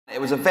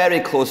it was a very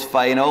close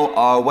final.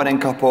 Our winning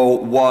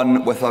couple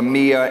won with a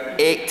mere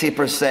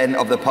 80%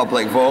 of the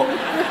public vote.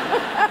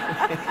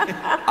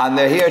 And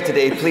they're here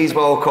today. Please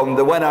welcome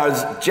the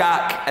winners,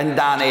 Jack and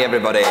Dani,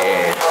 everybody.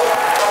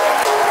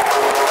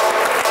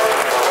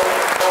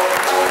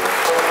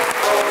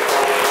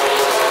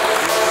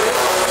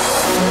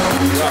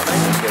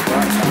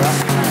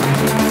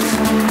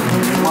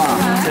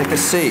 Take a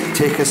seat,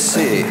 take a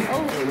seat.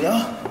 Oh, here we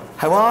are.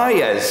 How are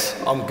yous?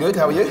 I'm good,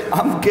 how are you?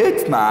 I'm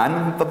good,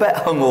 man. I'm a bit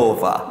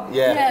hungover.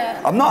 Yeah.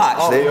 I'm not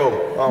actually.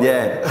 Oh,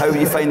 yeah. How are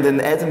you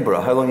finding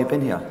Edinburgh? How long have you been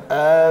here?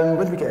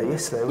 When did we get here?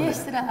 Yesterday.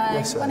 Yesterday. I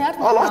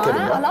like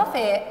Edinburgh. I love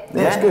it.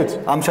 Yeah, it's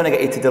good. I'm trying to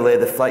get you to delay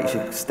the flight. You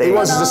should stay. He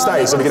wants us to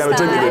stay so we can have a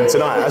drink with him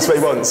tonight. That's what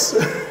he wants.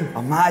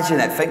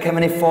 Imagine it. Think how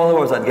many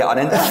followers I'd get on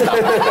Insta.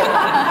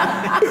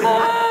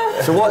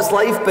 So what's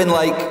life been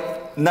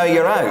like now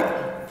you're out?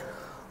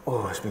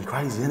 Oh, it's been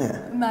crazy, isn't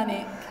it?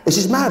 Manic. It's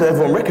just mad that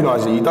everyone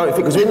recognises you. You don't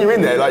think, because when you're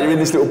in there, like you're in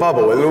this little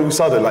bubble, and all of a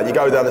sudden, like you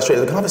go down the street,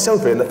 and can I have a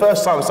selfie? And the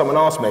first time someone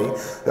asked me,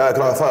 can I have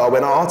a photo? I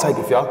went, oh, I'll take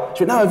it for you.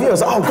 She went, no, have you? I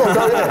was like, oh God,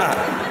 go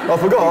yeah. I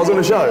forgot, I was on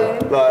the show.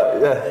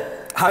 Like, yeah.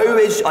 How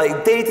is,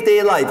 like,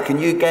 day-to-day life, can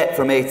you get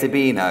from A to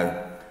B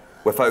now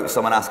without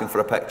someone asking for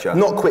a picture?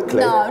 Not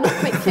quickly. No, not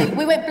quickly.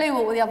 We went blue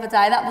water the other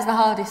day. That was the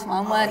hardest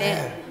one, weren't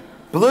it?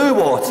 Blue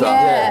water?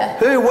 Yeah.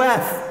 Who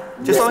with?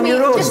 Just on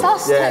your own? Just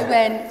us two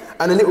went.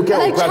 And a little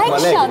girl grabbed my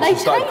leg and they she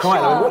started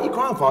crying. I went, what are you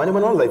crying for? I only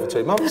went on holiday for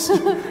 2 months.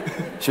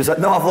 She was like,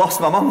 no, I've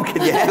lost my mum,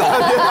 can you help?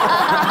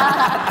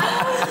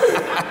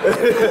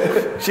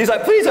 She's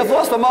like, please, I've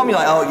lost my mum. You're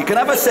like, oh, you can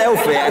have a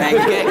selfie and then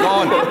get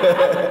gone.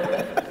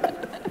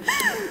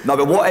 No,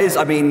 but what is,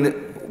 I mean,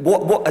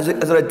 what is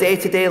there a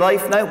day-to-day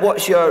life now?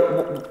 What's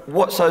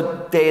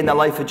a day in the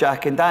life of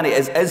Jack and Dani?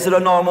 Is there a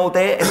normal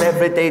day? Is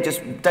every day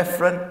just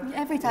different?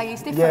 Every day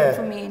is different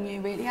from me and you,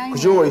 really, ain't it?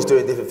 Because you're always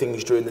doing different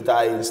things during the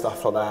day and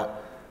stuff like that.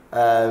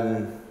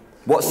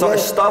 What sort of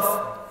stuff?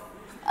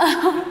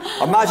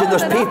 Imagine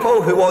there's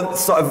people who want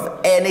sort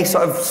of any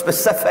sort of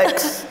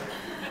specifics.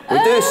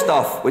 We do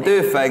stuff, we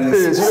do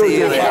things. See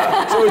you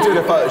later. So we're doing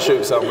a photo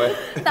shoot somewhere.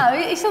 No,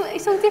 it's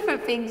all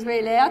different things,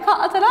 really. I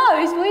don't know,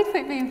 it's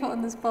weird being put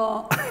on the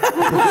spot.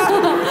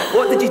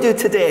 What did you do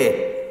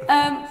today?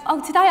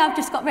 Today I've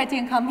just got ready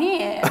and come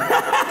here.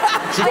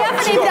 She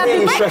got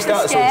really stressed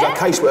out at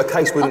a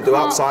case wouldn't do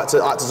up, so I had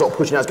to sort of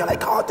push out, they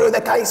can't do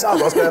the case up,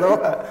 what's going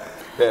on?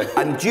 Yeah.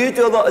 And do you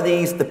do a lot of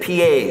these, the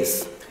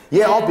PAs?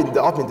 Yeah, I've been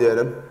doing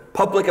them.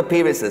 Public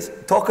appearances.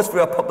 Talk us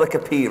through a public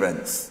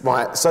appearance.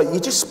 Right, so you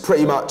just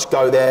pretty much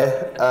go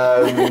there.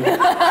 You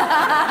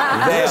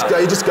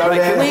just go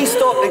there. Can we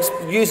stop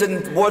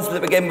using words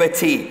that begin with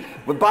T?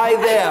 By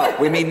there,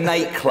 we mean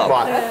nightclub.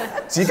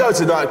 Right, so you go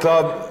to the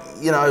nightclub,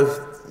 you know,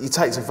 you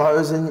take some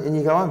photos and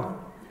you go home.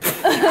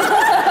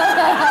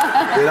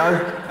 You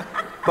know?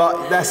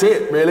 But that's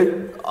it,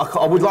 really.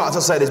 I would like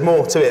to say there's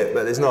more to it,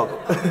 but there's not.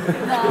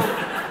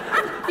 No.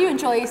 You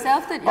enjoy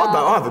yourself, don't you?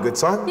 I have a good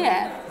time.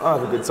 Yeah. I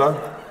have a good time.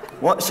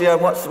 What's your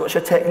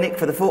technique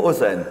for the photos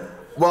then?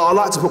 Well, I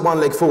like to put one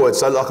leg forward,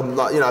 so I'm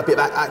like, you know, a bit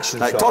of action.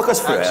 Like, talk us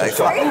through it.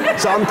 So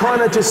I'm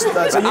kind of just.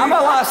 I'm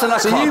a lass in a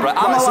club, right?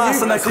 I'm a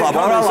lass in a club,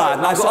 or a lad.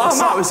 And I go, oh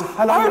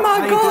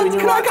my God,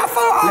 can I get a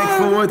photo? Leg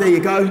forward, there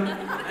you go.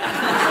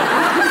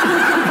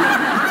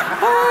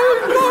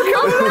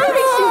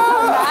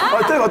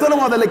 I don't know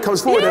why the leg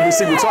comes forward every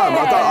single time.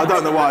 I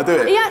don't know why I do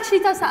it. He actually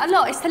does that a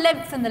lot. It's to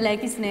lengthen the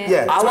leg, isn't it?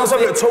 Yeah, I love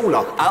it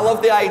taller. I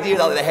love the idea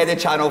that the head of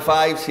Channel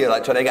 5's here,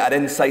 like trying to get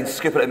an inside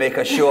scooper to make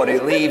a show, and he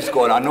leaves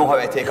going, I know how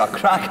to take a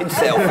cracking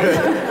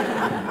selfie.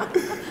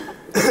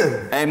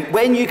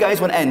 When you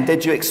guys went in,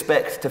 did you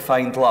expect to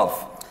find love?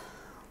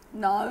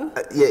 No.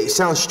 Yeah, it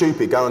sounds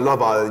stupid going on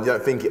Love Island, you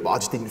don't think it, but I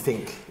just didn't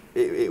think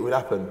it would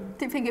happen.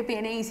 Didn't think it'd be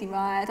an easy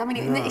ride. I mean,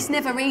 it's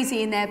never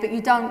easy in there, but you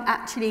don't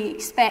actually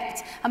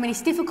expect. I mean,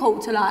 it's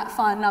difficult to like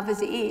find love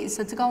as it is.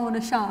 So to go on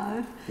a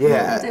show,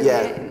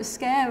 it was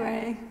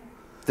scary.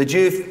 Did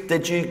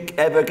you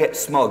ever get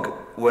smug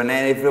when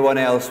everyone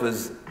else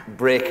was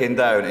breaking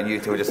down and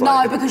you two were just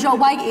like? No, because you're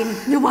waiting.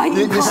 You're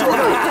waiting.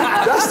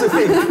 That's the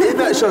thing in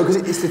that show, because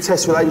it's the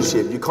test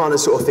relationship. You kind of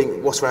sort of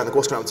think, what's going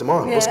on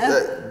tomorrow?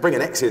 Yeah. Bring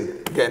an ex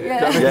in again.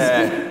 Yeah. You know what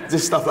I mean?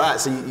 Just stuff like that.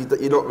 So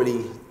you're not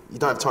really. You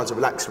don't have time to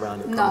relax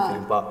around it, kind of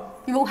thing,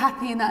 but... You're all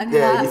happy in that, and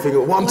you think,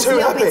 well, I'm too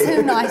happy. It's a little bit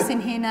too nice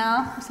in here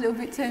now. It's a little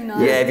bit too nice.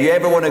 Yeah, if you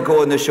ever want to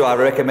go on the show, I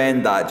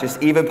recommend that.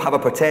 Just even have a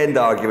pretend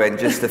argument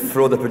just to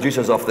throw the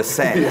producers off the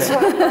set.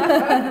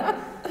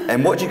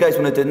 And what do you guys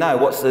want to do now?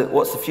 What's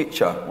the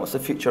future? What's the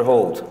future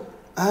hold?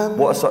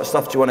 What sort of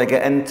stuff do you want to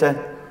get into?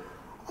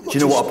 Do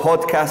you know what a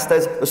podcast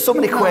is? There's so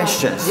many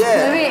questions.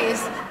 Yeah. There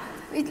is.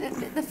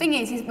 The thing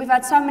is we've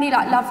had so many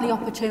like lovely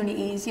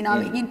opportunities, you know,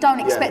 you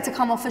don't expect to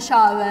come off a show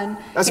and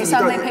get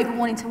so many people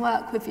wanting to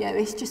work with you.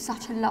 It's just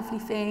such a lovely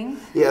thing.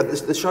 Yeah,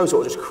 the show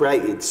sort of just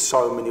created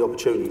so many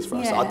opportunities for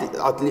us. Yeah.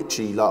 I'd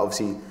literally, like,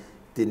 obviously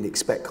didn't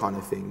expect kind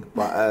of thing,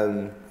 but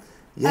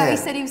He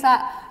said, he was like,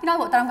 you know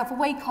what, Dan, I'm going for a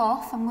week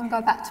off, I'm going to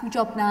go back to my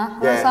job now.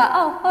 And I was like,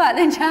 oh, all right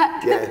then,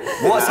 Jack. Yeah.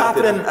 What's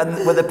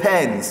happening with the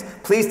pens?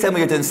 Please tell me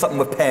you're doing something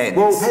with pens.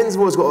 Well, pens have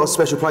always got a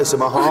special place in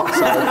my heart,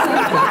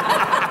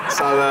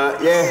 so,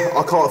 yeah,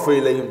 I can't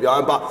fully leave them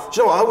behind. But,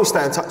 you know what, I always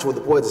stay in touch with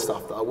the boys and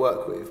stuff that I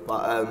work with.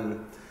 But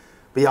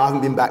yeah, I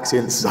haven't been back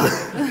since, so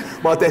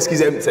my desk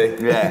is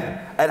empty.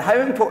 Yeah. And how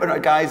important are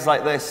guys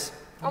like this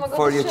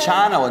for your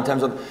channel in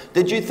terms of,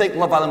 did you think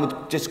Love Island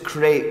would just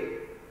create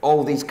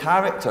all these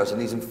characters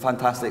and these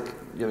fantastic,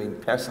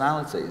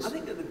 personalities? I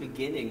think at the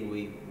beginning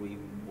we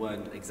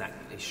weren't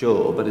exactly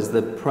sure, but as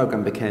the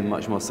program became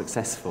much more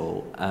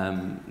successful,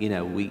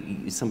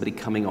 somebody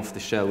coming off the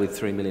show with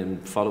 3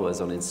 million followers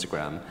on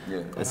Instagram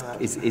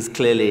is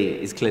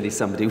clearly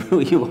somebody who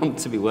you want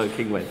to be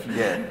working with,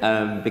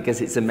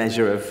 because it's a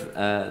measure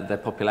of their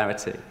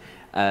popularity.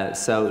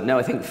 So no,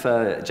 I think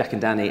for Jack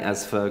and Dani,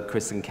 as for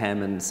Chris and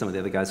Kem and some of the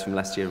other guys from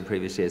last year and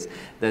previous years,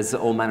 there's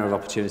all manner of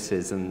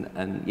opportunities, and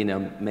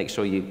make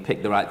sure you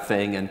pick the right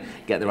thing and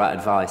get the right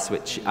advice,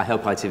 which I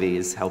hope ITV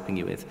is helping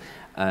you with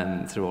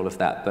through all of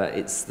that. But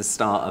it's the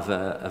start of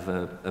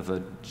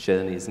a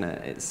journey, isn't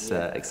it? It's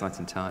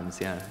exciting times,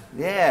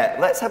 Yeah,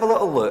 let's have a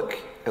little look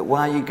at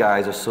why you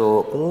guys are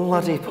so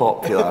bloody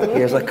popular.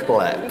 Here's a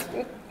clip.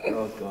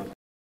 Oh God.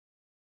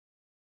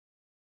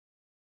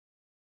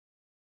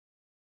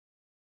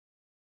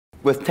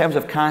 With terms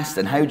of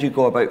casting, how do you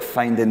go about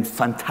finding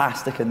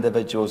fantastic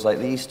individuals like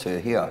these two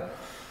here?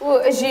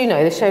 Well, as you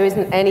know, the show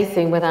isn't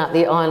anything without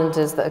the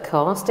islanders that are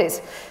cast.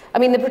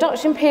 The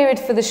production period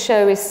for the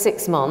show is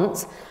 6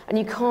 months, and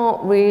you can't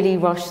really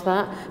rush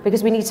that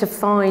because we need to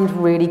find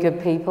really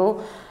good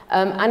people.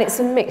 And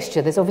it's a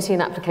mixture. There's obviously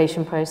an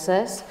application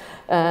process.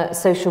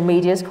 Social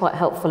media is quite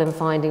helpful in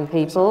finding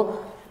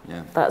people.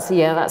 Yeah. That's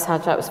how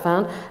Jack was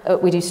found.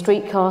 We do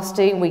street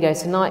casting, we go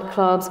to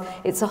nightclubs.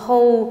 It's a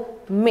whole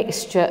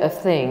mixture of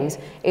things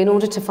in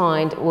order to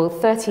find,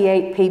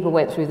 38 people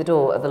went through the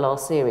door of the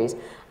last series,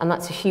 and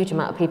that's a huge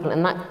amount of people,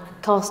 and that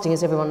casting,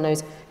 as everyone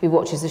knows who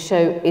watches the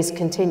show, is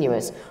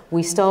continuous.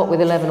 We start with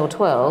 11 or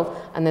 12,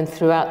 and then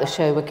throughout the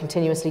show we're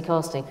continuously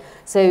casting.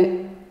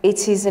 So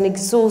it is an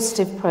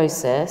exhaustive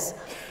process,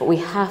 but we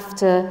have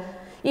to,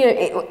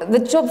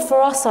 the job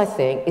for us, I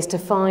think, is to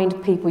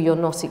find people you're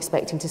not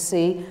expecting to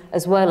see,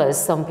 as well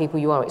as some people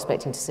you are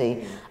expecting to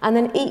see. And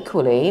then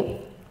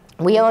equally,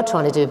 we are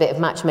trying to do a bit of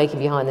matchmaking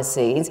behind the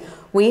scenes.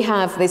 We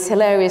have this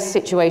hilarious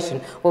situation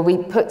where we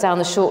put down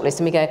the shortlist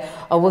and we go,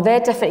 oh, well, they're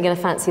definitely going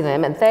to fancy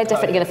them, and they're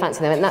definitely going to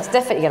fancy them, and that's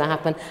definitely going to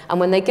happen. And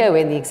when they go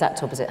in, the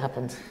exact opposite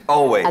happens.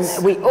 Always.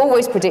 And we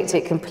always predict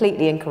it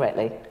completely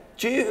incorrectly.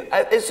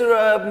 Is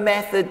there a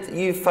method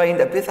you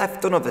find, I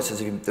don't know if this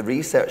is the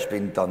research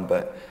being done,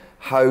 but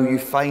how you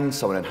find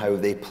someone and how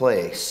they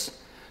place?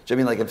 Do you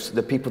mean like if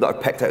the people that are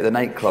picked out of the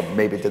nightclub,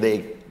 maybe do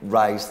they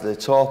rise to the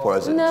top, or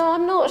is it? No,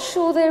 I'm not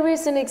sure there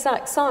is an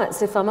exact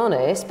science, if I'm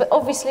honest, but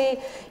obviously,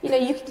 you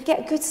can get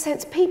a good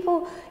sense.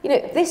 People,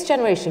 this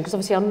generation, because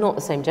obviously I'm not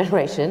the same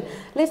generation,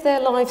 live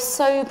their lives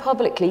so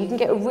publicly. You can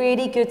get a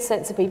really good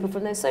sense of people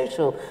from their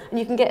social, and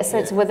you can get a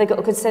sense of whether they've got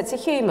a good sense of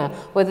humour,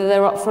 whether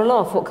they're up for a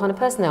laugh, what kind of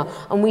person they are,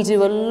 and we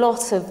do a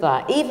lot of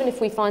that. Even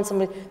if we find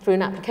somebody through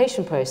an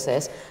application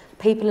process,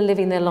 people are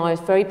living their lives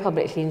very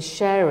publicly and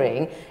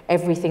sharing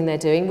everything they're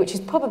doing, which is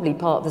probably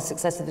part of the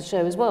success of the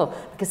show as well,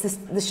 because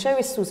the show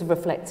is sort of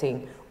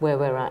reflecting where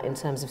we're at in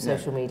terms of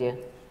social media.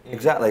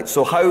 Exactly.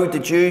 So how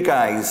did you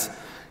guys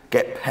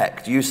get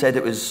picked? You said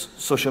it was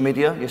social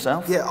media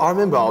yourself? Yeah, I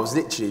remember I was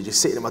literally just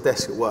sitting at my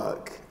desk at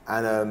work,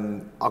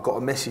 and I got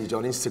a message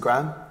on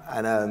Instagram,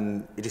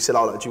 and he just said,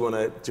 "Oh, look, do you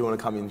want to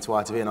come into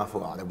ITV?" And I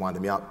thought, "Oh, they're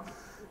winding me up."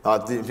 I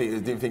didn't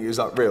think it was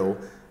like real.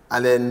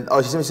 And then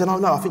I just said, "Oh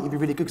no, I think you'd be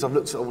really good because I've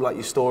looked at all like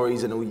your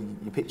stories and all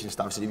your pictures and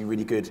stuff. So you'd be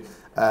really good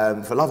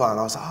for Love Island." And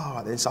I was like, "Oh, all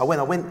right then." So I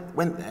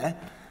went there,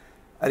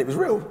 and it was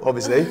real,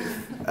 obviously.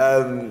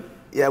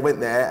 I went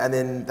there, and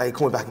then they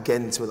called me back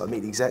again to meet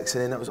the execs,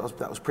 and then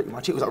that was pretty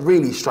much it. It was like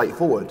really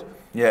straightforward.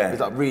 Yeah. It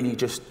was like really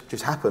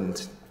just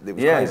happened. It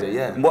was crazy.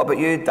 Yeah. And what about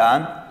you,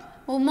 Dan?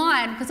 Well,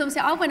 mine, because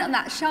obviously I went on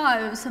that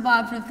show,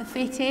 Survival of the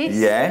Fittest.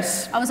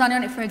 Yes. I was only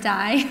on it for a day.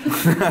 I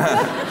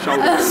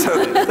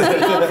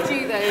loved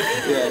you though,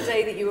 even the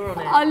day that you were on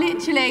it. I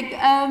literally,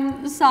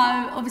 so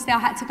obviously I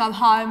had to go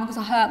home because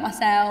I hurt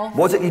myself.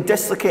 Was it you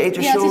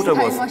dislocated your shoulder?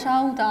 Yeah, I dislocated my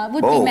shoulder.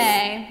 Would be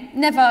me.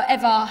 Never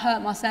ever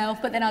hurt myself,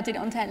 but then I did it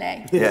on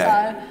telly.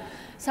 Yeah.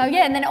 So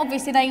yeah, and then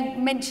obviously they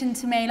mentioned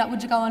to me, like,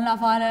 would you go on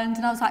Love Island?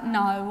 And I was like,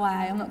 no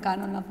way, I'm not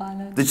going on Love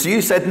Island. So you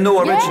said no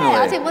originally?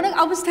 Yeah, I didn't want to,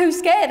 I was too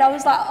scared. I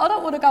was like, I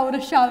don't want to go on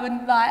a show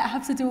and like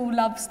have to do all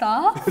love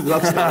stuff.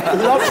 Love stuff.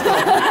 Love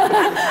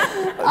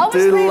stuff.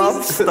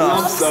 Love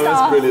stuff.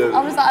 That's brilliant.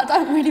 I was like, I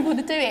don't really want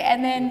to do it.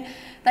 And then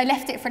they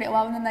left it for a little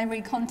while, and then they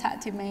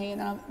recontacted me,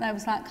 and they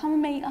was like, come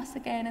and meet us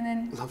again. And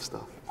then love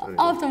stuff.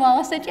 After a while,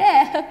 I said,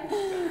 yeah.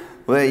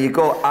 Well, there you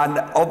go. And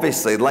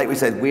obviously, like we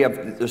said,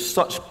 there's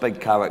such big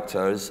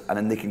characters, and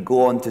then they can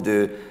go on to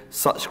do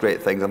such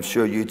great things. I'm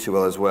sure you two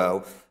will as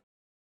well.